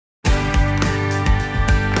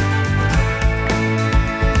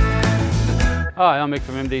Hi, I'm Mick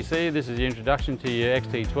from MDC. This is the introduction to your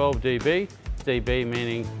XT12DB. DB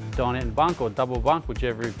meaning dinette and bunk or double bunk,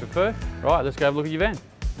 whichever you prefer. Right, let's go have a look at your van.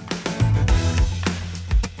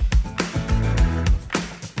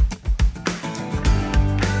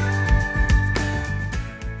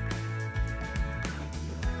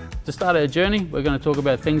 To start our journey, we're going to talk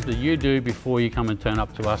about things that you do before you come and turn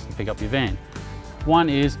up to us to pick up your van. One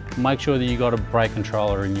is make sure that you've got a brake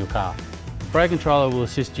controller in your car. Brake controller will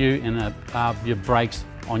assist you in your brakes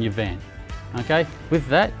on your van. Okay, with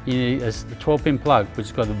that you need a 12-pin plug, which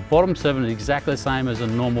has got the bottom 7 exactly the same as a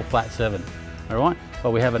normal flat 7. All right,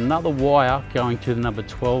 but we have another wire going to the number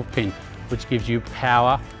 12 pin, which gives you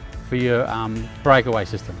power for your breakaway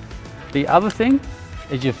system. The other thing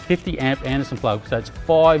is your 50 amp Anderson plug, so it's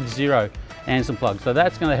 50 Anderson plug. So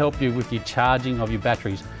that's going to help you with your charging of your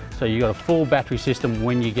batteries. So you've got a full battery system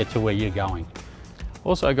when you get to where you're going.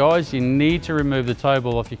 Also guys, you need to remove the tow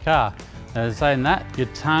ball off your car. As saying that, your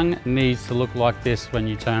tongue needs to look like this when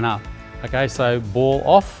you turn up. Okay, so ball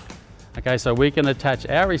off. Okay, so we can attach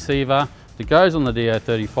our receiver that goes on the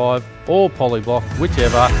DO35 or polyblock,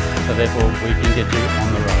 whichever, so therefore we can get you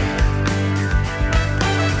on the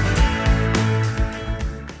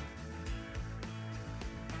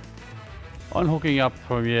road. On hooking up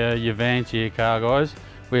from your van to your car, guys,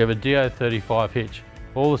 we have a DO35 hitch.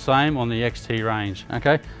 All the same on the XT range.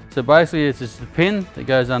 Okay, so basically it's just the pin that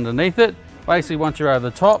goes underneath it. Basically once you're over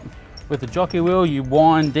the top with the jockey wheel, you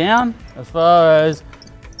wind down as far as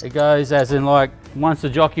it goes, as in like once the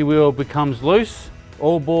jockey wheel becomes loose,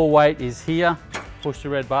 all ball weight is here, push the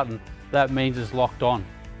red button. That means it's locked on.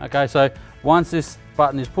 Okay, so once this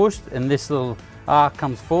button is pushed and this little arc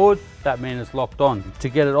comes forward, that means it's locked on. To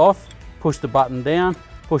get it off, push the button down,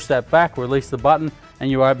 push that back, release the button,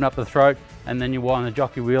 and you open up the throat, and then you wind the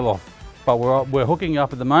jockey wheel off. But we're hooking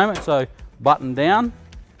up at the moment, so button down,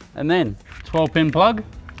 and then 12-pin plug.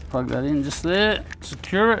 Plug that in just there,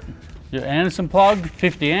 secure it. Your Anderson plug,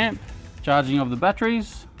 50 amp, charging of the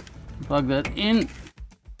batteries. Plug that in,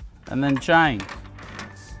 and then chain.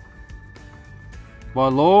 By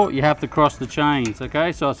law, you have to cross the chains,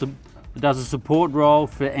 okay? So it does a support roll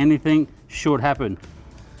for anything should happen.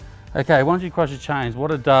 Okay, once you cross your chains,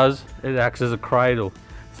 what it does, it acts as a cradle.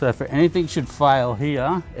 So if anything should fail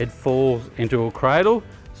here, it falls into a cradle,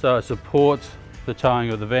 so it supports the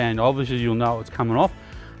towing of the van. Obviously you'll know it's coming off.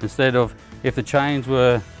 Instead of, if the chains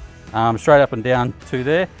were straight up and down to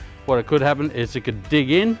there, what it could happen is it could dig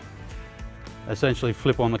in, essentially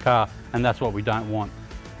flip on the car, and that's what we don't want.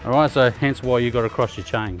 All right, so hence why you've got to cross your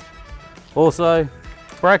chains. Also,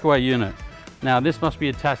 breakaway unit. Now this must be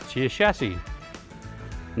attached to your chassis,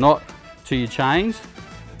 not to your chains,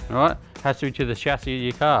 all right? Has to be to the chassis of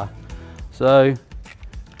your car. So,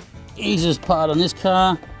 easiest part on this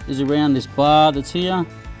car is around this bar that's here.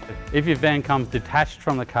 If your van comes detached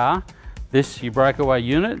from the car, this, your breakaway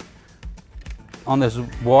unit, on this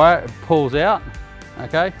wire, it pulls out,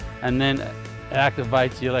 okay? And then it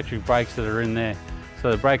activates the electric brakes that are in there.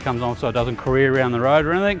 So the brake comes on so it doesn't career around the road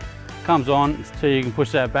or anything. Comes on until you can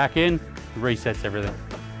push that back in, resets everything.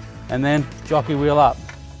 And then jockey wheel up.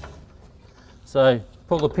 So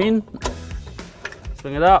pull the pin,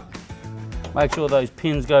 swing it up, make sure those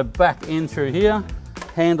pins go back in through here,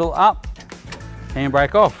 handle up,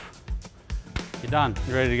 handbrake off. You're done,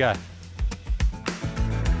 you're ready to go.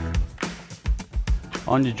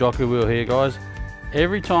 On your jockey wheel here, guys,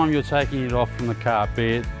 every time you're taking it off from the car,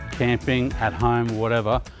 be it camping, at home,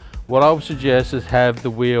 whatever, what I would suggest is have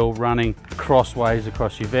the wheel running crossways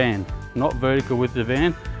across your van. Not vertical with the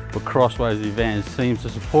van, but crossways with your van. It seems to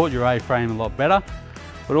support your A-frame a lot better.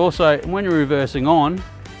 But also, when you're reversing on,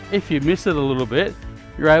 if you miss it a little bit,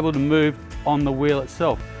 you're able to move on the wheel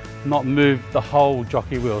itself, not move the whole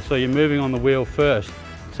jockey wheel. So you're moving on the wheel first.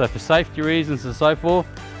 So for safety reasons and so forth,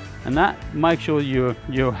 and that, make sure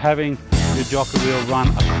you're having your jockey wheel run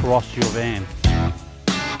across your van.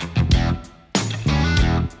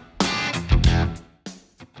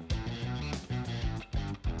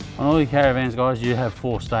 On all your caravans, guys, you have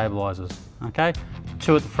 4 stabilisers, okay?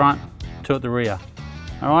 2 at the front, 2 at the rear.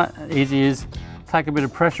 All right, easy is take a bit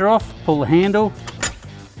of pressure off, pull the handle,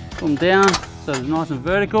 pull them down so it's nice and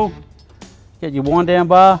vertical. Get your wind down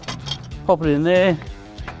bar, pop it in there,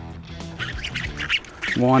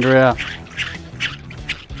 wind her out.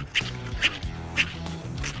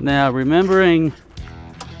 Now remembering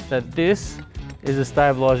that this is a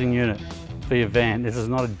stabilising unit for your van. This is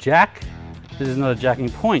not a jack, this is not a jacking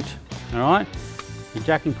point, all right? Your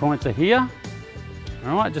jacking points are here,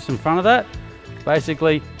 all right, just in front of that.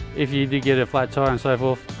 Basically, if you did get a flat tire and so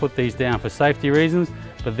forth, put these down for safety reasons,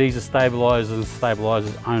 but these are stabilisers and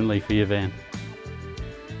stabilisers only for your van.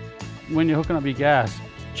 when you're hooking up your gas,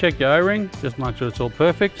 check your O-ring, just make sure it's all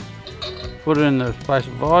perfect. Put it in the place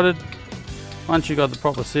provided. Once you've got the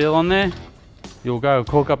proper seal on there, you'll go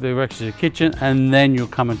hook up the rest of your kitchen and then you'll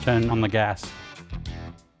come and turn on the gas.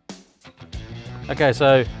 Okay,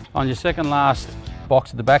 so on your second last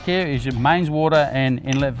box at the back here is your mains water and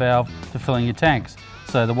inlet valve to filling your tanks.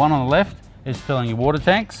 So the one on the left is filling your water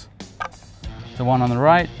tanks. The one on the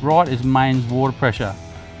right is mains water pressure.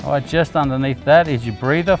 All right, just underneath that is your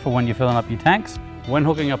breather for when you're filling up your tanks. When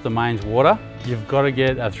hooking up the mains water, you've got to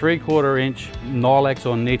get a 3/4 inch Nylex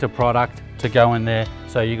or Nita product to go in there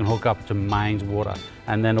so you can hook up to mains water.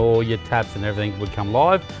 And then all your taps and everything would come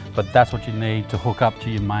live, but that's what you need to hook up to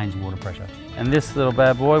your mains water pressure. And this little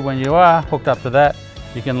bad boy, when you are hooked up to that,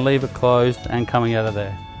 you can leave it closed and coming out of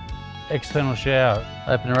there. External shower,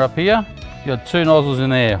 open her up here. You've got 2 nozzles in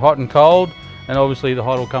there, hot and cold, and obviously the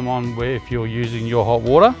hot will come on if you're using your hot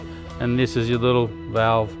water. And this is your little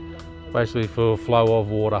valve, basically for flow of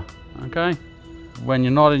water, okay? When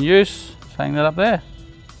you're not in use, just hang that up there.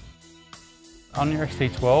 On your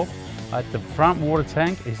XT12, at the front water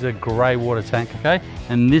tank is a grey water tank, okay?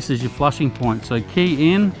 And this is your flushing point. So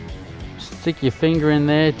key in, stick your finger in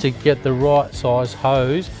there to get the right size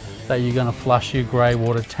hose that you're gonna flush your grey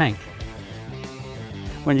water tank.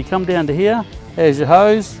 When you come down to here, there's your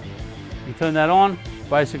hose. You turn that on,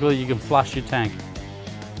 basically you can flush your tank.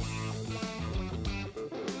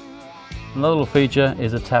 Another little feature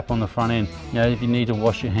is a tap on the front end. You know, if you need to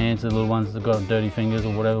wash your hands, the little ones that got dirty fingers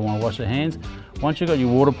or whatever want to wash their hands, once you've got your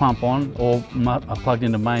water pump on or plugged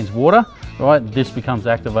into mains water, right, this becomes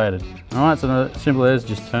activated. All right, so simple as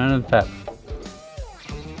just turn and tap.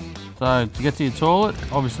 So to get to your toilet,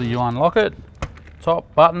 obviously you unlock it,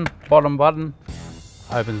 top button, bottom button,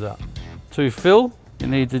 opens up. To fill, you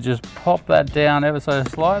need to just pop that down ever so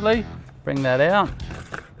slightly, bring that out,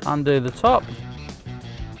 undo the top,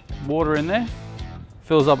 water in there,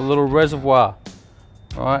 fills up a little reservoir,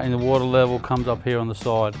 all right, and the water level comes up here on the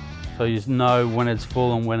side, so you know when it's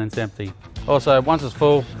full and when it's empty. Also, once it's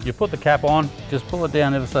full, you put the cap on, just pull it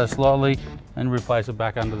down ever so slightly and replace it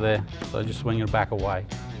back under there, so just swing it back away.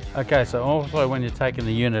 Okay, so also when you're taking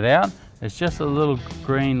the unit out, it's just a little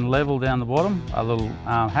green level down the bottom, a little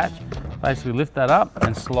hatch. Basically lift that up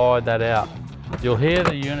and slide that out. You'll hear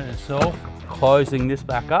the unit itself closing this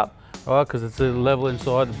back up, right, because it's a level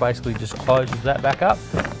inside that basically just closes that back up.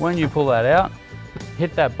 When you pull that out,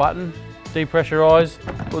 hit that button, depressurize,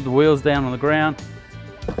 put the wheels down on the ground,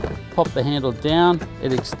 pop the handle down,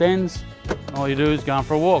 it extends, and all you do is go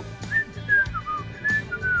for a walk.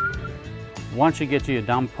 Once you get to your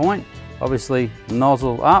dump point, obviously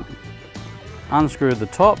nozzle up, unscrew the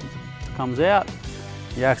top, comes out.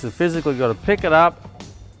 You actually physically got to pick it up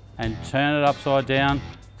and turn it upside down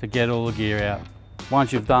to get all the gear out.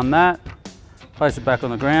 Once you've done that, place it back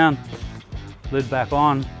on the ground, lid back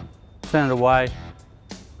on, turn it away,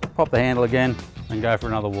 pop the handle again and go for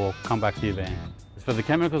another walk, come back to your van. For the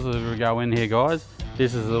chemicals that go in here, guys,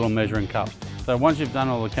 this is a little measuring cup. So once you've done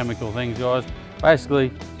all the chemical things, guys,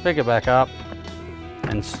 basically pick it back up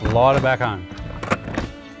and slide it back home.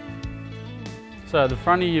 So the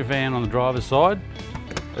front of your van on the driver's side,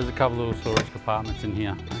 there's a couple of little storage compartments in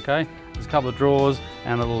here, okay? There's a couple of drawers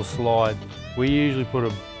and a little slide. We usually put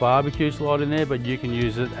a barbecue slide in there, but you can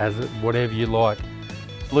use it as whatever you like.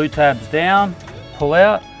 Blue tabs down, pull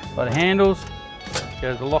out by the handles,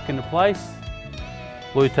 go to lock into place.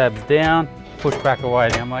 Blue tabs down, push back away.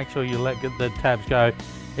 Now make sure you let the tabs go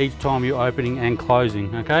each time you're opening and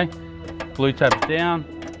closing, okay? Blue tabs down,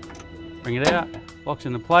 bring it out, locks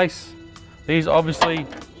into place. These obviously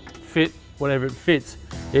fit whatever it fits.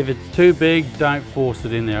 If it's too big, don't force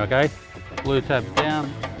it in there, okay? Blue tabs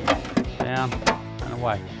down, down, and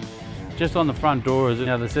away. Just on the front doors, you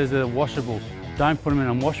know, that says they're washable. Don't put them in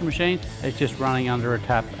a washing machine. It's just running under a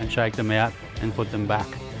tap and shake them out and put them back.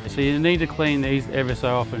 So you need to clean these every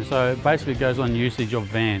so often. So it basically goes on usage of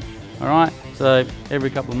van, all right? So every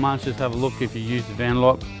couple of months, just have a look if you use the van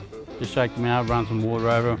lock. Just shake them out, run some water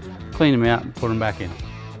over them, clean them out and put them back in.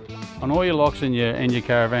 On all your locks in your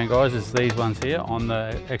caravan, guys, it's these ones here on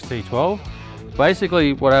the XT12.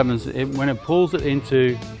 Basically what happens, when it pulls it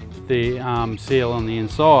into the seal on the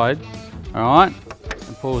inside, all right,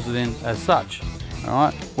 it pulls it in as such, all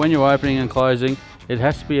right? When you're opening and closing, it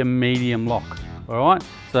has to be a medium lock, all right?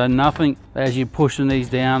 So nothing, as you're pushing these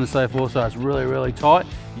down and so forth, so it's really, really tight,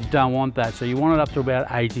 you don't want that. So you want it up to about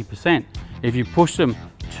 80%. If you push them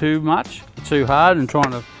too much, too hard and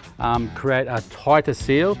trying to create a tighter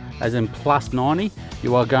seal, as in plus 90,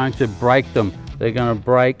 you are going to break them. They're going to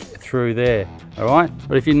break through there, all right?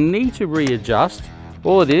 But if you need to readjust,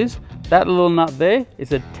 all it is, that little nut there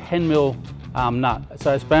is a 10 mil nut.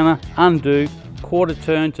 So it's gonna undo quarter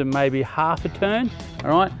turn to maybe half a turn.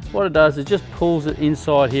 All right, what it does is just pulls it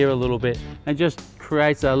inside here a little bit and just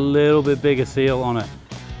creates a little bit bigger seal on it.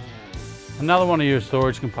 Another one of your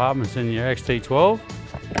storage compartments in your XT12,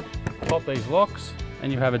 pop these locks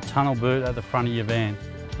and you have a tunnel boot at the front of your van.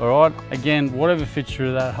 All right, again, whatever fits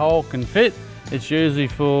through that hole can fit. It's usually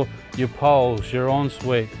for your poles, your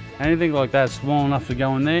Ensuite, anything like that small enough to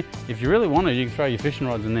go in there. If you really want to, you can throw your fishing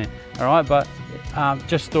rods in there. All right, but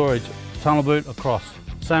just storage, tunnel boot across.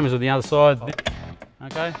 Same as on the other side.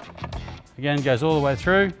 Okay, again, goes all the way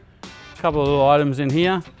through. A couple of little items in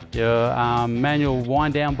here. Your manual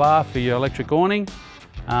wind down bar for your electric awning,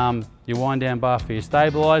 your wind down bar for your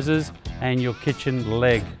stabilizers, and your kitchen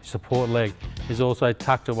leg, support leg, is also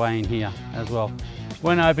tucked away in here as well.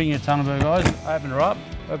 When opening your tunnel boot, guys, open her up,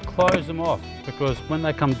 but close them off, because when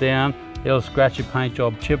they come down, it'll scratch your paint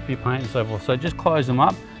job, chip your paint and so forth. So just close them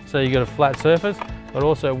up so you get a flat surface, but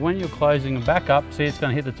also when you're closing them back up, see it's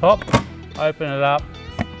going to hit the top, open it up,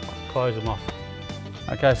 close them off.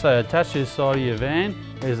 Okay, so attached to the side of your van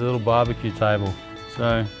is a little barbecue table.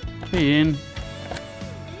 So key in,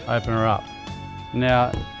 open her up.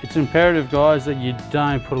 Now, it's imperative, guys, that you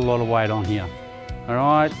don't put a lot of weight on here. All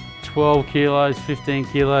right, 12 kilos, 15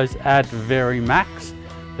 kilos at very max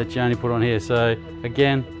that you only put on here. So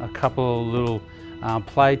again, a couple of little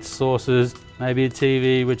plates, saucers, maybe a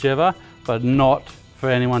TV, whichever, but not for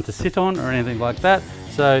anyone to sit on or anything like that.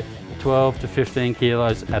 So 12 to 15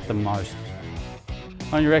 kilos at the most.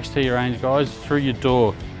 On your XT range, guys, through your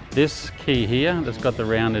door, this key here that's got the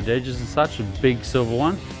rounded edges and such, a big silver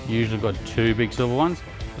one, you usually got two big silver ones.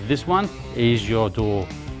 This one is your door.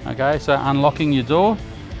 Okay, so unlocking your door,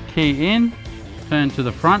 key in, turn to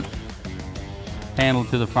the front, handle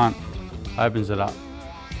to the front, opens it up.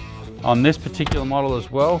 On this particular model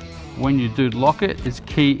as well, when you do lock it, it's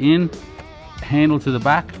key in, handle to the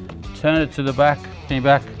back, turn it to the back, key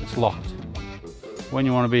back, it's locked. When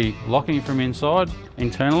you want to be locking it from inside,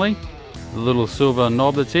 internally, the little silver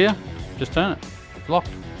knob that's here, just turn it, it's locked.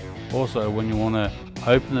 Also, when you want to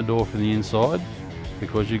open the door from the inside,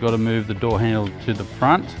 because you've got to move the door handle to the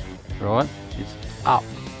front, right, it's up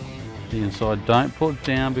the inside. Don't pull it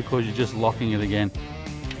down because you're just locking it again.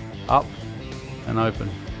 Up and open.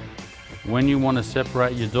 When you want to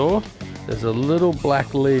separate your door, there's a little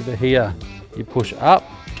black lever here. You push up,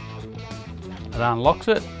 it unlocks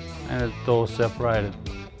it, and the door's separated.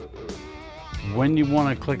 When you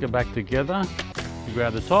want to click it back together, you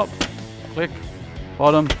grab the top, click,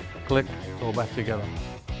 bottom, click, it's all back together.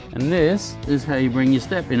 And this is how you bring your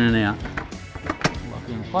step in and out. Lock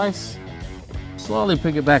it in place, slowly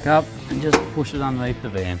pick it back up and just push it underneath the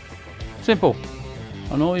van. Simple.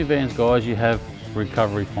 On all your vans, guys, you have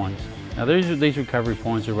recovery points. Now these recovery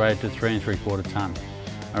points are rated to 3 3/4 ton.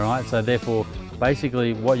 All right, so therefore,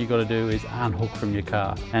 basically what you've got to do is unhook from your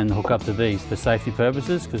car and hook up to these for safety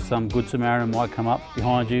purposes, because some good Samaritan might come up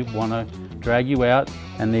behind you, want to drag you out,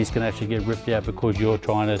 and these can actually get ripped out because you're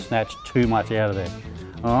trying to snatch too much out of there.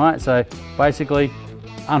 All right, so basically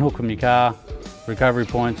unhook from your car, recovery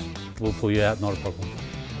points will pull you out, not a problem.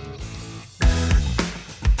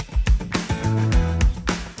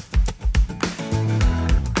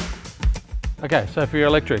 Okay, so for your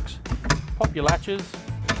electrics, pop your latches,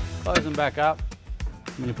 close them back up,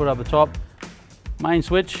 and you put up the top, main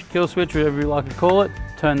switch, kill switch, whatever you like to call it,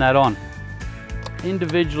 turn that on.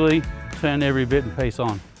 Individually, turn every bit and piece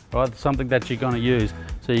on, right? Something that you're gonna use.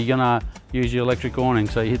 So you're gonna use your electric awning,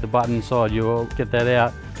 so you hit the button inside, you'll get that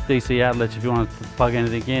out. DC outlets if you want to plug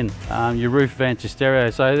anything in. Your roof vents, your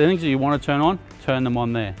stereo, so the things that you want to turn on, turn them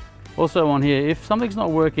on there. Also on here, if something's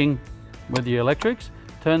not working with your electrics,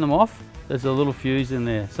 turn them off. There's a little fuse in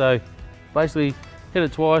there. So basically hit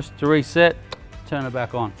it twice to reset, turn it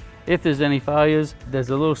back on. If there's any failures,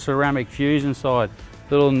 there's a little ceramic fuse inside.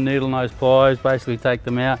 Little needle nose pliers, basically take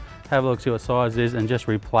them out, have a look, see what size it is, and just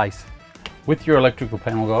replace. With your electrical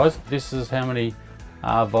panel, guys, this is how many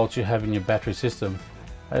volts you have in your battery system.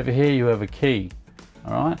 Over here you have a key,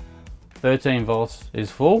 all right? 13 volts is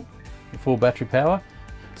full battery power.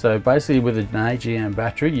 So basically with an AGM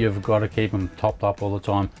battery, you've got to keep them topped up all the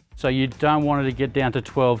time. So you don't want it to get down to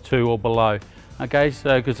 12.2 or below. Okay,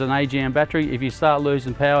 so because an AGM battery, if you start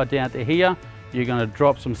losing power down to here, you're gonna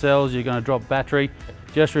drop some cells, you're gonna drop battery.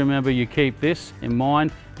 Just remember, you keep this in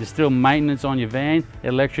mind. There's still maintenance on your van.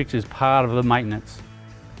 Electrics is part of the maintenance.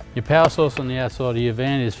 Your power source on the outside of your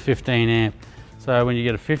van is 15 amp. So when you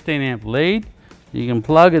get a 15 amp lead, you can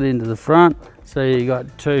plug it into the front, so you got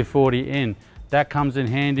 240 in. That comes in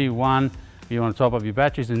handy, one, if you want to top up your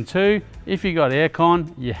batteries, and two, if you got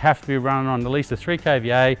aircon, you have to be running on at least a 3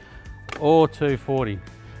 kVA or 240.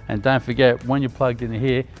 And don't forget, when you're plugged into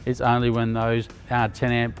here, it's only when those 10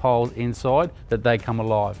 amp poles inside that they come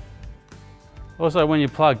alive. Also, when you're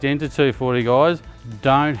plugged into 240, guys,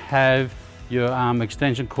 don't have your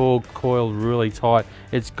extension cord coiled really tight.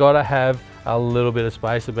 It's got to have a little bit of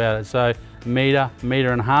space about it. So meter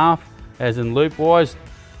and a half, as in loop wise,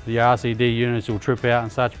 the RCD units will trip out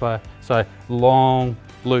and such, so long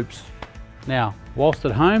loops. Now, whilst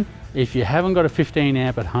at home, if you haven't got a 15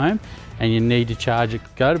 amp at home and you need to charge it,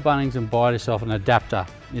 go to Bunnings and buy yourself an adapter.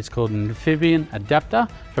 It's called an amphibian adapter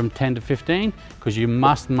from 10 to 15, because you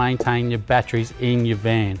must maintain your batteries in your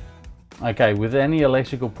van. Okay, with any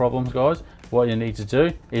electrical problems, guys, what you need to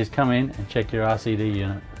do is come in and check your RCD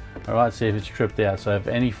unit. All right, see if it's tripped out. So if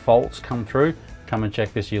any faults come through, come and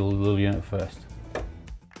check this little unit first.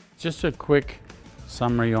 Just a quick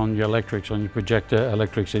summary on your electrics, on your projector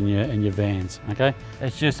electrics in your vans, okay?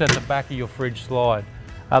 It's just at the back of your fridge slide.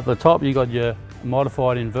 Up the top, you got your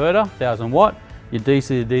modified inverter, 1000 watt, your DC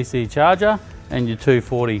to DC charger, and your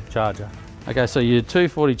 240 charger. Okay, so your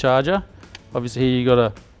 240 charger, obviously here you got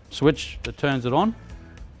a switch that turns it on,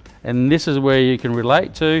 and this is where you can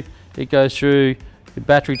relate to. It goes through your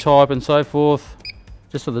battery type and so forth.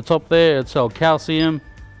 Just at the top there, it's all calcium,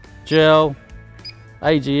 gel,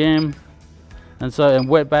 AGM, and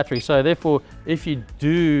wet battery. So therefore, if you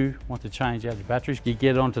do want to change out your batteries, you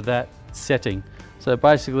get onto that setting. So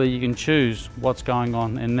basically you can choose what's going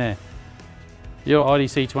on in there. Your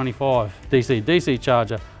IDC25 DC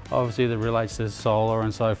charger, obviously that relates to solar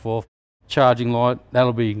and so forth. Charging light,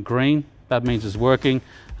 that'll be green. That means it's working,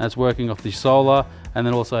 and it's working off the solar. And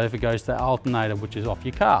then also if it goes to alternator, which is off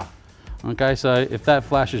your car. Okay, so if that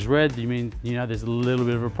flashes red, you know there's a little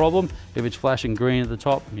bit of a problem. If it's flashing green at the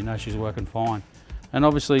top, you know she's working fine. And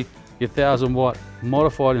obviously your 1000 watt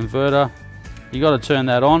modified inverter, you got to turn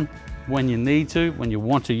that on when you need to, when you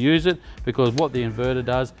want to use it, because what the inverter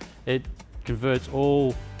does, it converts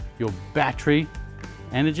all your battery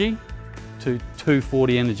energy to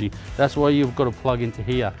 240 energy. That's why you've got to plug into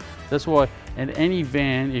here. That's why in any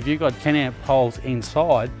van, if you've got 10 amp poles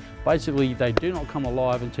inside, basically they do not come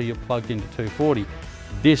alive until you're plugged into 240.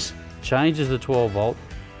 This changes the 12 volt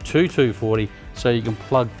to 240 so you can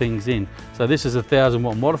plug things in. So this is a 1000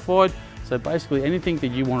 watt modified. So basically anything that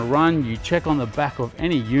you want to run, you check on the back of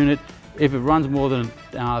any unit. If it runs more than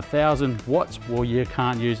 1000 watts, well, you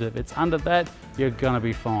can't use it. If it's under that, you're gonna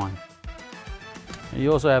be fine.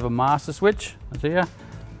 You also have a master switch, that's here.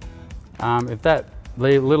 If that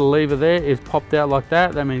little lever there is popped out like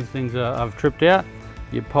that, that means things have tripped out.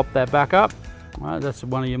 You pop that back up. All right, that's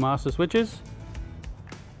one of your master switches.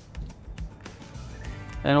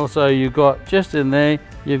 And also you've got, just in there,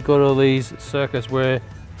 you've got all these circuits where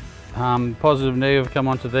positive and negative come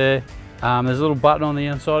onto there. There's a little button on the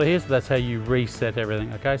inside of here, so that's how you reset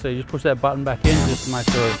everything, okay? So you just push that button back in just to make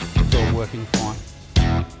sure it's all working fine.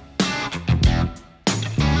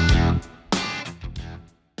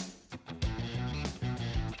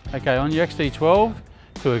 Okay, on your XT12,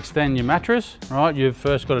 to extend your mattress, right, you've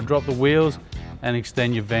first got to drop the wheels and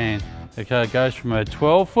extend your van. Okay, it goes from a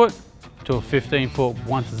 12 foot to a 15 foot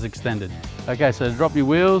once it's extended. Okay, so to drop your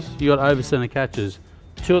wheels, you got over center catches,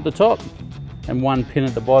 2 at the top and 1 pin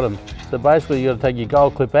at the bottom. So basically you got to take your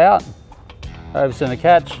gold clip out, over center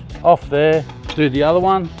catch, off there, do the other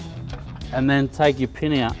one, and then take your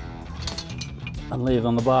pin out and leave it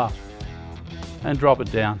on the bar and drop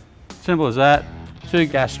it down. Simple as that. 2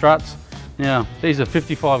 gas struts. Now these are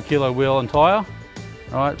 55 kilo wheel and tyre,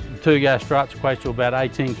 right? 2 gas struts equates to about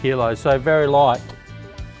 18 kilos, so very light.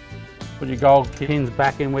 Put your gold pins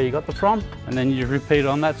back in where you got them from, and then you just repeat it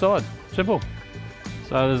on that side. Simple.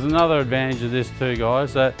 So there's another advantage of this too,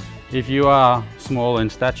 guys, that if you are small in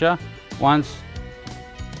stature, once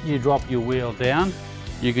you drop your wheel down,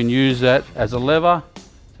 you can use that as a lever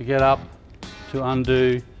to get up to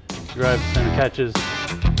undo your over center catches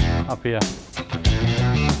up here.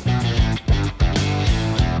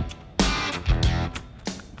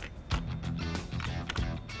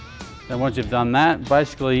 Then once you've done that,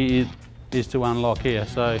 basically it is to unlock here.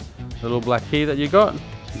 So the little black key that you got,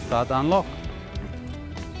 start to unlock.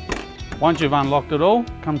 Once you've unlocked it all,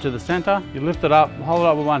 come to the center, you lift it up, hold it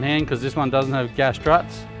up with one hand because this one doesn't have gas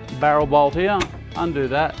struts. Barrel bolt here, undo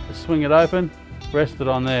that, swing it open, rest it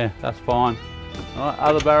on there, that's fine. All right,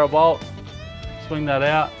 other barrel bolt, swing that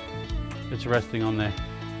out, it's resting on there.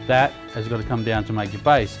 That has got to come down to make your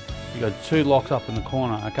base. You've got 2 locks up in the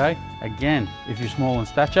corner, okay? Again, if you're small in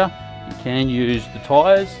stature, you can use the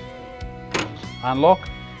tyres, unlock.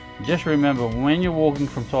 Just remember, when you're walking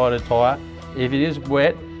from tyre to tyre, if it is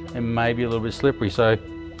wet, it may be a little bit slippery, so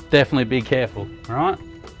definitely be careful, all right?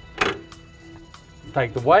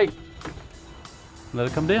 Take the weight, let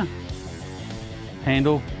it come down.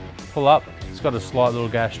 Handle, pull up. It's got a slight little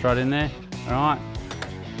gas strut in there. All right,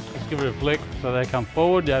 let's give it a flick so they come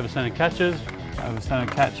forward. The over center catches, over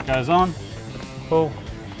center catch goes on, pull,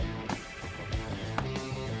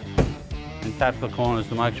 and tap the corners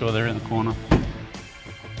to make sure they're in the corner.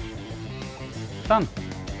 Done.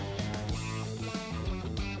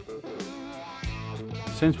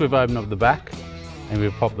 Since we've opened up the back and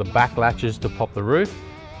we've popped the back latches to pop the roof,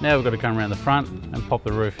 now we've got to come around the front and pop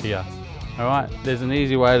the roof here. All right, there's an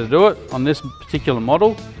easy way to do it. On this particular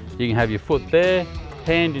model, you can have your foot there,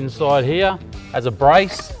 hand inside here as a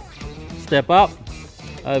brace, step up,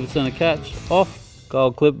 over center catch, off,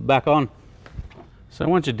 gold clip, back on. So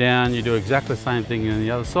once you're down, you do exactly the same thing on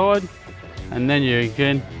the other side, and then you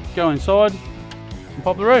can go inside and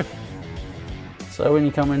pop the roof. So when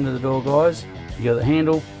you come into the door, guys, you got the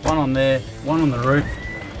handle, one on there, one on the roof,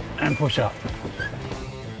 and push up.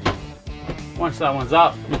 Once that one's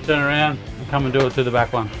up, you turn around and come and do it to the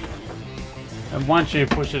back one. And once you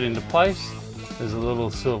push it into place, there's a little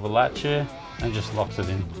silver latch here and just locks it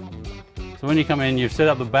in. So when you come in, you've set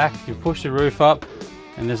up the back, you push the roof up,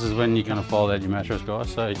 and this is when you're going to fold out your mattress,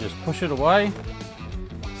 guys. So you just push it away,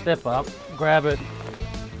 step up, grab it,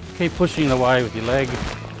 keep pushing it away with your leg,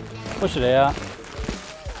 push it out,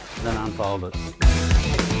 and then unfold it.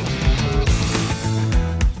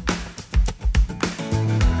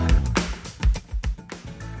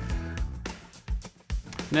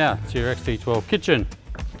 Now to your XT12 kitchen.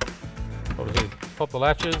 Obviously, pop the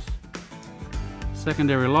latches,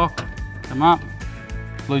 secondary lock, come up,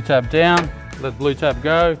 blue tab down, let blue tab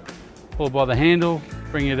go, pull by the handle,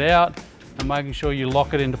 bring it out, and making sure you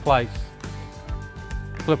lock it into place.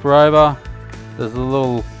 Flip her over, there's a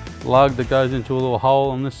little lug that goes into a little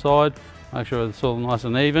hole on this side, make sure it's all nice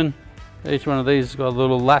and even. Each one of these has got a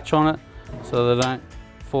little latch on it so they don't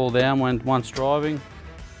fall down once driving.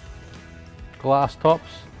 Glass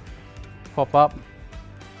tops, pop up.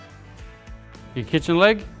 Your kitchen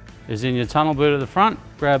leg is in your tunnel boot at the front.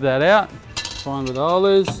 Grab that out, find where the hole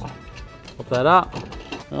is, pop that up.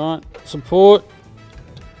 All right, support,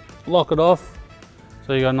 lock it off,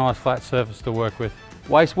 so you got a nice flat surface to work with.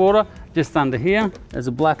 Wastewater, just under here, there's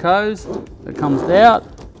a black hose that comes out,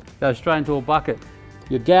 goes straight into a bucket.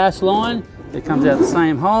 Your gas line, it comes out the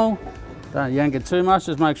same hole. Don't yank it too much,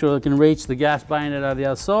 just make sure it can reach the gas bayonet over the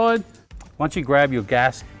other side. Once you grab your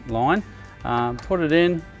gas line, put it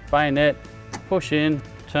in, bayonet, push in,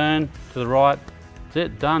 turn to the right, that's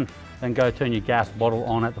it, done. Then go turn your gas bottle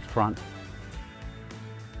on at the front.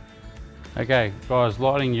 Okay, guys,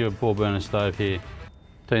 lighting your 4-burner stove here.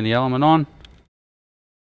 Turn the element on,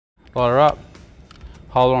 light her up,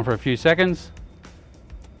 hold on for a few seconds.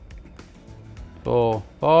 4,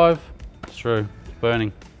 5, it's through, it's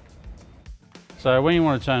burning. So when you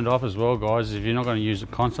want to turn it off as well, guys, if you're not going to use it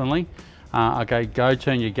constantly, okay, go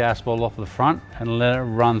turn your gas bottle off the front and let it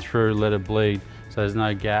run through, let it bleed, so there's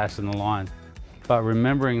no gas in the lines. But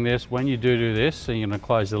remembering this, when you do this, so you're going to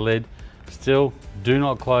close the lid, still do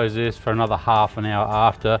not close this for another half an hour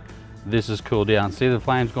after this has cooled down. See the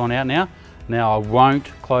flame's gone out now? Now I won't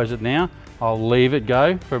close it now. I'll leave it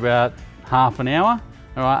go for about half an hour,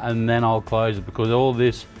 all right, and then I'll close it because all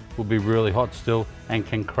this will be really hot still and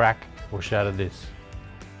can crack or shatter this.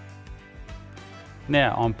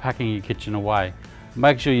 Now I'm packing your kitchen away.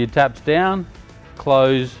 Make sure your tap's down,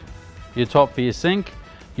 close your top for your sink,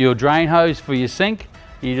 your drain hose for your sink,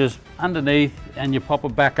 you just underneath and you pop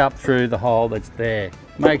it back up through the hole that's there.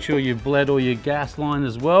 Make sure you've bled all your gas line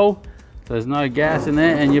as well, so there's no gas in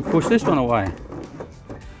there, and you push this one away.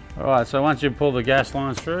 All right, so once you pull the gas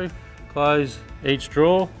lines through, close each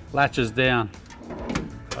drawer, latches down.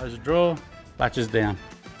 Close the drawer, latches down.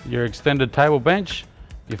 Your extended table bench,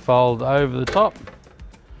 you fold over the top,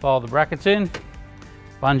 fold the brackets in,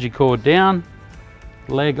 bungee cord down,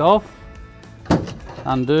 leg off,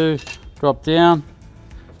 undo, drop down,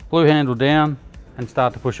 blue handle down, and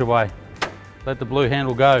start to push away. Let the blue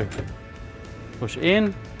handle go. Push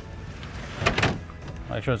in,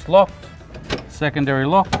 make sure it's locked, secondary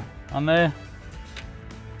lock on there,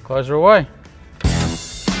 close her away.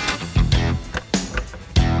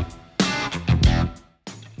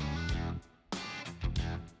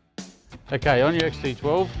 Okay, on your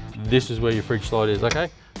XT12, this is where your fridge slide is, okay?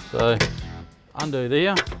 So, undo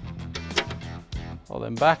there, hold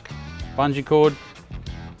them back, bungee cord,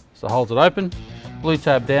 so holds it open, blue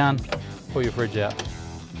tab down, pull your fridge out.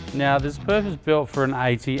 Now, this is purpose built for an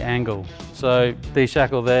 80 angle. So,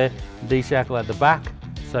 deshackle there, deshackle at the back,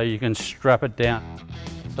 so you can strap it down.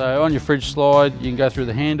 So on your fridge slide, you can go through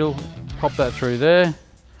the handle, pop that through there,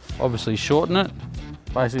 obviously shorten it.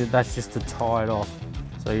 Basically, that's just to tie it off.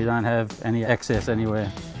 so you don't have any excess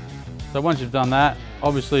anywhere. So once you've done that,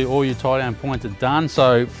 obviously all your tie down points are done,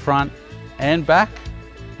 so front and back.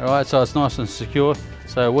 All right, so it's nice and secure.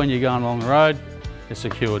 So when you're going along the road, it's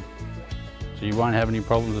secured. So you won't have any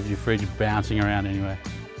problems with your fridge bouncing around anywhere.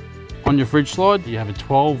 On your fridge slide, you have a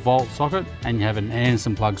 12-volt socket and you have an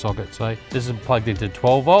Anderson plug socket. So this is plugged into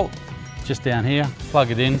 12-volt, just down here,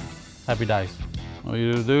 plug it in, happy days. All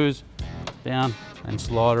you do is down and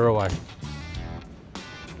slide her away.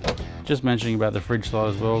 Just mentioning about the fridge slide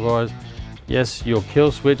as well, guys. Yes, your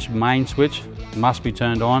kill switch, main switch, must be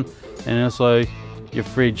turned on, and also your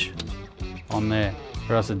fridge on there,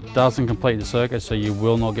 or else it doesn't complete the circuit, so you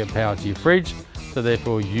will not get power to your fridge, so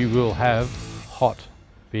therefore you will have hot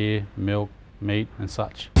beer, milk, meat and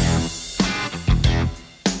such.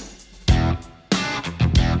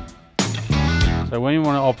 So when you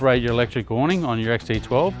want to operate your electric awning on your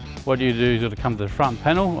XT12, what you do is you come to the front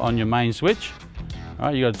panel on your main switch. All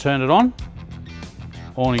right, you got to turn it on,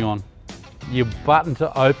 awning on. Your button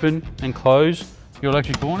to open and close your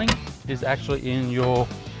electric awning is actually in your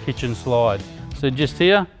kitchen slide. So just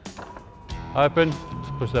here, open,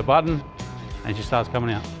 push the button, and she starts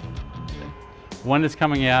coming out. When it's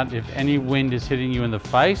coming out, if any wind is hitting you in the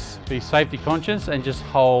face, be safety conscious and just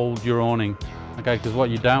hold your awning. Okay, because what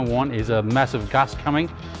you don't want is a massive gust coming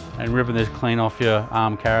and ripping this clean off your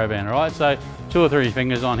caravan, all right? So 2 or 3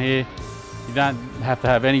 fingers on here. You don't have to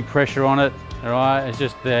have any pressure on it, all right? It's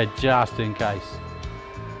just there just in case.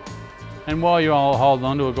 And while you're all holding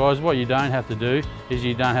on to it, guys, what you don't have to do is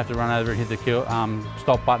you don't have to run over and hit the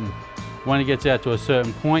stop button. When it gets out to a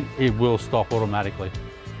certain point, it will stop automatically.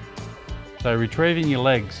 So retrieving your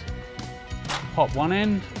legs. Pop one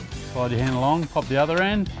end, slide your hand along, pop the other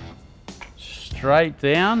end, straight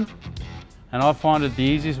down. And I find it the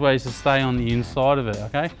easiest way is to stay on the inside of it,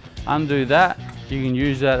 okay? Undo that. You can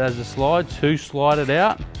use that as a slide to slide it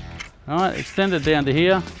out. All right, extend it down to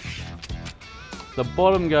here. The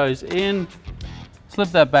bottom goes in, slip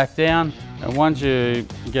that back down, and once you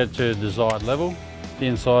get to the desired level, the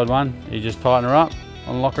inside one, you just tighten her up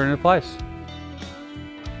and lock her into place.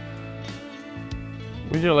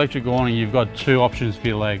 With your electric awning, you've got 2 options for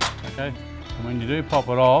your legs, okay? And when you do pop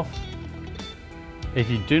it off, if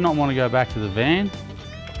you do not want to go back to the van,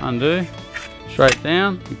 undo, straight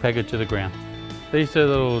down, you peg it to the ground. These 2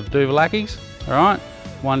 little doovalackies, all right?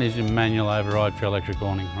 One is your manual override for your electric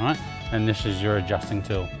awning, all right? And this is your adjusting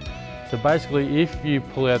tool. So basically, if you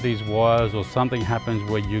pull out these wires or something happens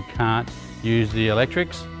where you can't use the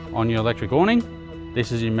electrics on your electric awning,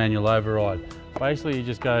 this is your manual override. Basically, it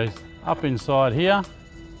just goes up inside here,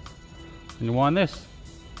 and you wind this.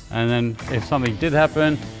 And then if something did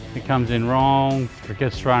happen, it comes in wrong, it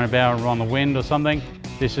gets thrown about on the wind or something,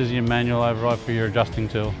 this is your manual override for your adjusting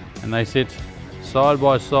tool. And they sit side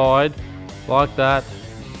by side, like that,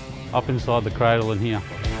 up inside the cradle in here.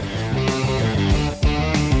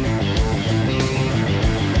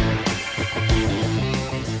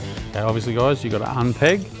 Okay, obviously guys, you've got to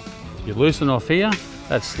unpeg, you loosen off here,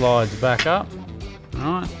 that slides back up,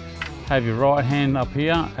 all right? Have your right hand up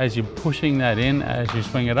here as you're pushing that in as you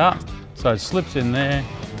swing it up, so it slips in there.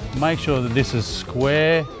 Make sure that this is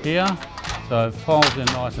square here, so it folds in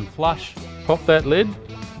nice and flush. Pop that lid,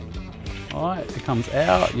 all right, it comes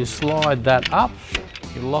out, you slide that up,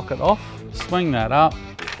 you lock it off, swing that up,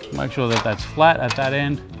 make sure that that's flat at that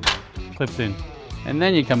end, clips in. And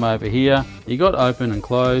then you come over here, you got open and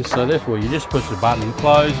close, so therefore you just push the button and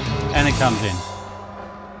close, and it comes in.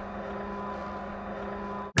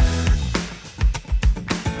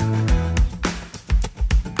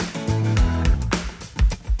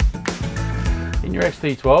 In your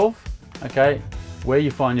XT12, okay, where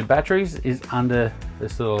you find your batteries is under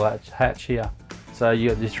this little hatch here. So you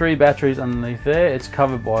got the 3 batteries underneath there, it's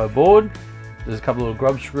covered by a board, there's a couple of little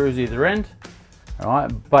grub screws either end, all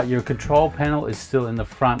right, but your control panel is still in the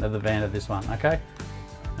front of the van of this one, okay?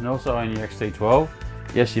 And also on your XT12,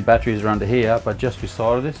 yes, your batteries are under here, but just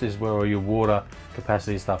beside of this is where all your water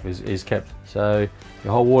capacity stuff is kept. So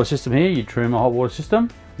your hot water system here, you trim a hot water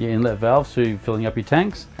system, your inlet valves to filling up your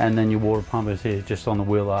tanks, and then your water pump is here just on the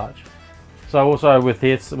wheel arch. So also with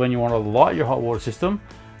this, when you want to light your hot water system,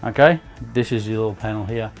 okay, this is your little panel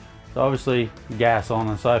here. So obviously gas on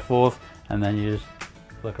and so forth, and then you just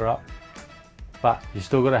flick her up. But you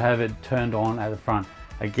still got to have it turned on at the front.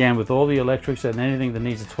 Again, with all the electrics and anything that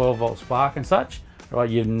needs a 12-volt spark and such, right,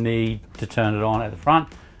 you need to turn it on at the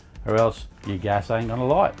front, or else your gas ain't gonna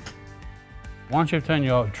light. Once you've turned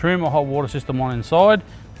your trim or hot water system on inside,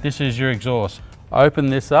 this is your exhaust. Open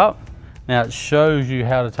this up. Now it shows you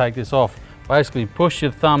how to take this off. Basically push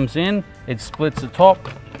your thumbs in, it splits the top,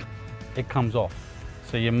 it comes off.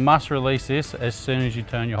 So you must release this as soon as you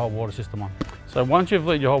turn your hot water system on. So once you've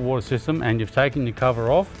lit your hot water system and you've taken your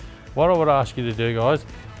cover off, what I would ask you to do, guys,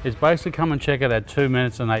 is basically come and check it at 2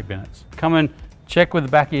 minutes and 8 minutes. Come and check with the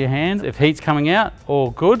back of your hands if heat's coming out, all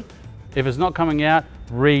good. If it's not coming out,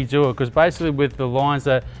 redo it, because basically with the lines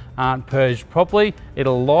that aren't purged properly,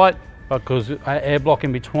 it'll light, because air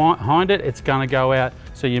blocking behind it, it's going to go out.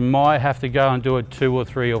 So you might have to go and do it 2 or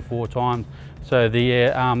 3 or 4 times so the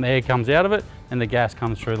air comes out of it and the gas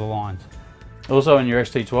comes through the lines. Also in your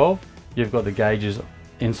XT12, you've got the gauges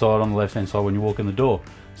inside on the left hand side when you walk in the door.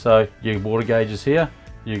 So your water gauges here,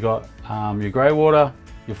 you've got your grey water,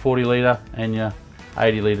 your 40 litre and your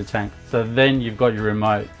 80 litre tank. So then you've got your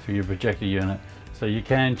remote for your projector unit. So you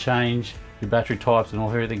can change your battery types and all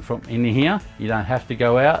everything from in here. You don't have to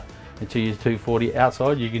go out into your 240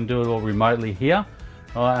 outside. You can do it all remotely here.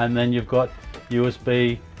 And then you've got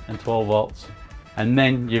USB and 12 volts. And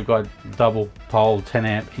then you've got double pole 10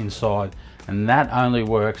 amp inside. And that only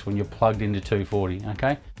works when you're plugged into 240,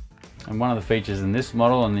 okay? And one of the features in this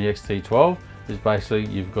model on the XT12 is basically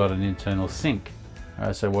you've got an internal sink.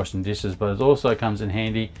 So washing dishes, but it also comes in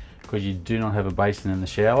handy because you do not have a basin in the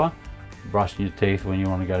shower, brushing your teeth when you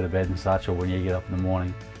want to go to bed and such, or when you get up in the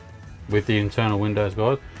morning. With the internal windows,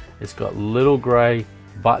 guys, it's got little grey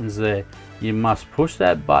buttons there. You must push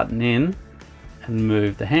that button in and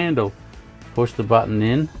move the handle. Push the button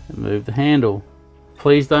in and move the handle.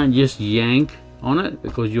 Please don't just yank on it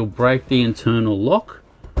because you'll break the internal lock.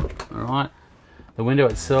 All right. The window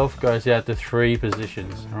itself goes out to 3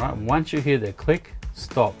 positions. All right. Once you hear the click,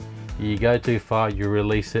 stop. You go too far, you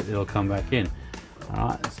release it, it'll come back in. All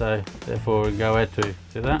right. So therefore, we go out to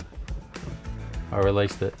see that. I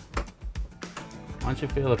released it. Once you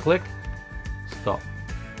feel the click, stop.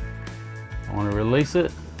 I want to release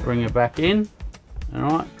it, bring it back in. All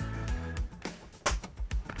right.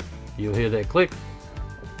 You'll hear that click.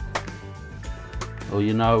 Well,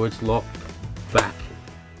 you know it's locked back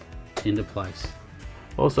into place.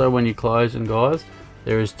 Also, when you close them, guys,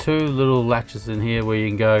 there is 2 little latches in here where you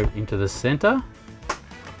can go into the center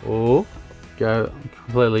or go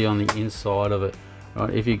completely on the inside of it. Right?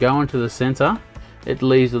 If you go into the center, it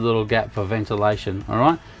leaves a little gap for ventilation. All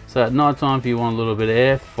right. So at night time, if you want a little bit of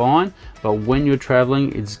air, fine. But when you're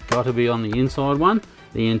traveling, it's got to be on the inside one,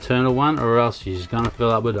 the internal one, or else you're just going to fill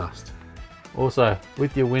up with dust. Also,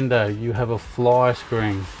 with your window, you have a fly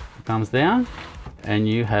screen that comes down, and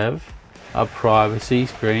you have a privacy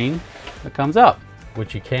screen that comes up,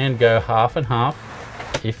 which you can go half and half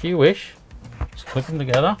if you wish. Just click them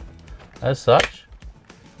together as such.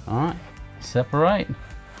 All right, separate.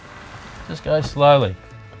 Just go slowly.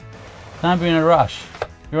 Don't be in a rush.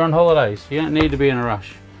 You're on holidays. You don't need to be in a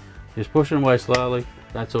rush. Just push them away slowly.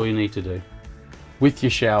 That's all you need to do. With your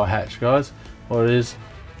shower hatch, guys, what it is,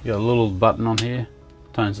 you got a little button on here,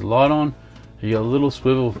 turns the light on. You got a little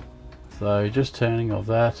swivel, so just turning of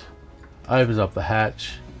that opens up the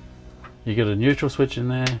hatch. You got a neutral switch in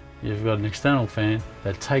there. You've got an external fan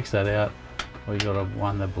that takes that out, or you got a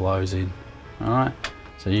one that blows in. All right,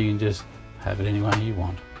 so you can just have it any way you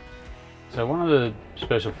want. So one of the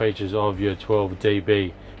special features of your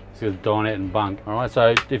 12DB is the dinette and bunk. All right,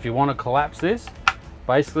 so if you want to collapse this,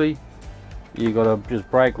 basically you got to just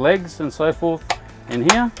break legs and so forth in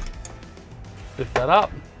here, lift that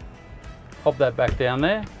up, pop that back down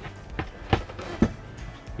there.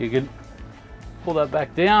 You can pull that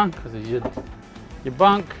back down because it's your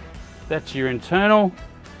bunk. That's your internal,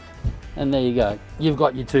 and there you go. You've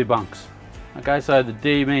got your 2 bunks. Okay, so the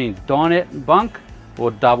D means dinette and bunk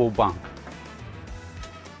or double bunk.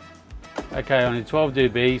 Okay, on your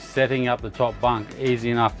 12DB, setting up the top bunk,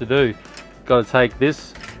 easy enough to do. Got to take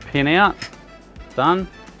this pin out, done.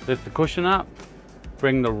 Lift the cushion up,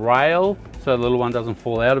 bring the rail so the little one doesn't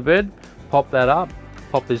fall out of bed, pop that up,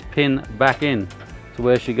 pop this pin back in to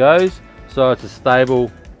where she goes, so it's a stable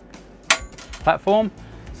platform,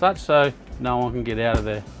 such so no one can get out of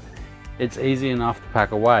there. It's easy enough to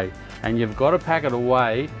pack away, and you've got to pack it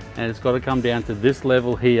away, and it's got to come down to this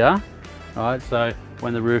level here, right? So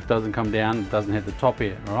when the roof doesn't come down, it doesn't hit the top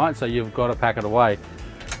here, all right? So you've got to pack it away.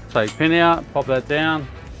 Take pin out, pop that down,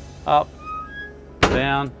 up,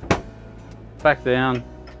 down, back down,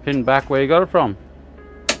 pin back where you got it from.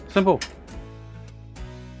 Simple.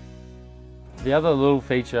 The other little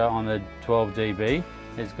feature on the 12DB,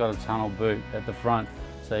 it's got a tunnel boot at the front,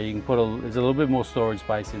 so you can put there's a little bit more storage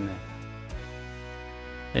space in there.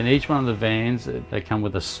 In each one of the vans, they come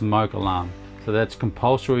with a smoke alarm. So that's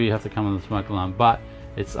compulsory, you have to come with a smoke alarm, but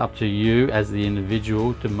it's up to you as the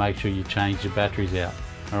individual to make sure you change your batteries out.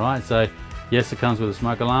 All right, so yes, it comes with a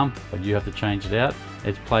smoke alarm, but you have to change it out.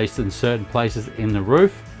 It's placed in certain places in the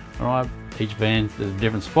roof, all right? Each van's at a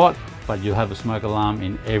different spot, but you'll have a smoke alarm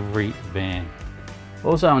in every van.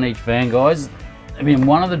 Also in each van, guys, in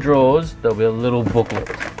one of the drawers, there'll be a little booklet.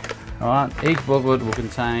 All right, each booklet will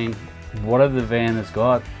contain whatever the van has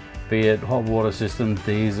got, be it hot water system,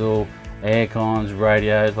 diesel, air cons,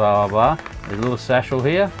 radios, blah, blah, blah. There's a little satchel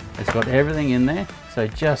here. It's got everything in there, so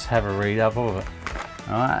just have a read up of it.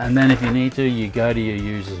 All right, and then if you need to, you go to your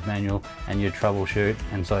user's manual and you troubleshoot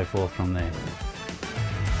and so forth from there.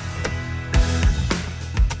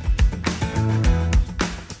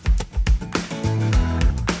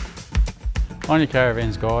 On your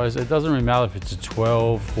caravans, guys, it doesn't really matter if it's a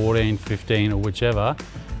 12, 14, 15 or whichever,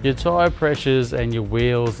 your tyre pressures and your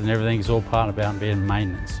wheels and everything is all part about being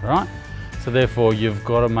maintenance, right? So therefore you've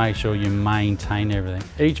got to make sure you maintain everything.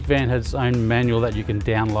 Each van has its own manual that you can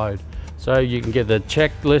download. So you can get the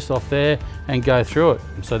checklist off there and go through it.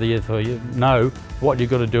 So therefore you know what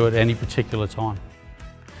you've got to do at any particular time.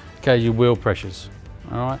 Okay, your wheel pressures,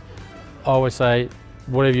 all right? I always say,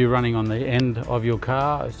 whatever you're running on the end of your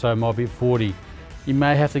car, so it might be 40. You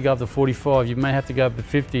may have to go up to 45, you may have to go up to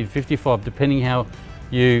 50, 55, depending how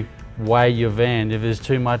you weigh your van. If there's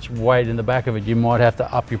too much weight in the back of it, you might have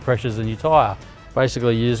to up your pressures in your tyre.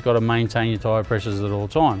 Basically, you just got to maintain your tyre pressures at all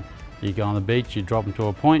time. You go on the beach, you drop them to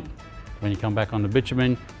a point. When you come back on the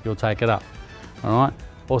bitumen, you'll take it up, all right?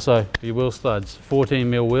 Also, your wheel studs,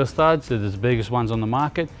 14mm wheel studs, they're the biggest ones on the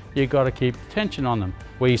market. You've got to keep tension on them,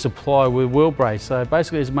 where you supply with wheel brace. So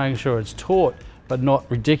basically it's making sure it's taut, but not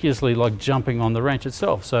ridiculously like jumping on the wrench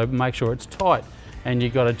itself. So make sure it's tight, and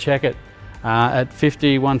you've got to check it at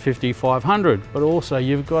 50, 150, 500. But also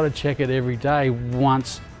you've got to check it every day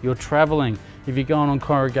once you're traveling. If you're going on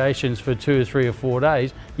congregations for 2 or 3 or 4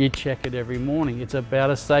 days, you check it every morning. It's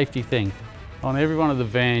about a safety thing. On every one of the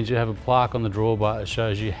vans, you have a plaque on the drawbar that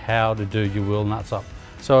shows you how to do your wheel nuts up.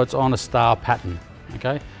 So it's on a star pattern,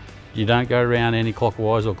 okay? You don't go around any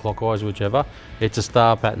clockwise or clockwise, whichever. It's a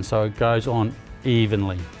star pattern, so it goes on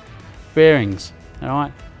evenly. Bearings, all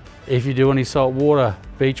right? If you do any salt water,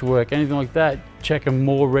 beach work, anything like that, check them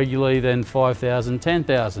more regularly than 5,000,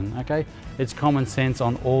 10,000, okay? It's common sense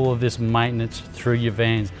on all of this maintenance through your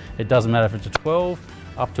vans. It doesn't matter if it's a 12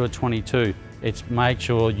 up to a 22. It's make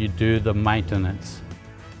sure you do the maintenance.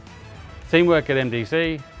 Teamwork at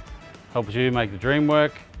MDC helps you make the dream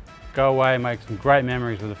work. Go away, make some great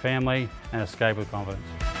memories with the family and escape with confidence.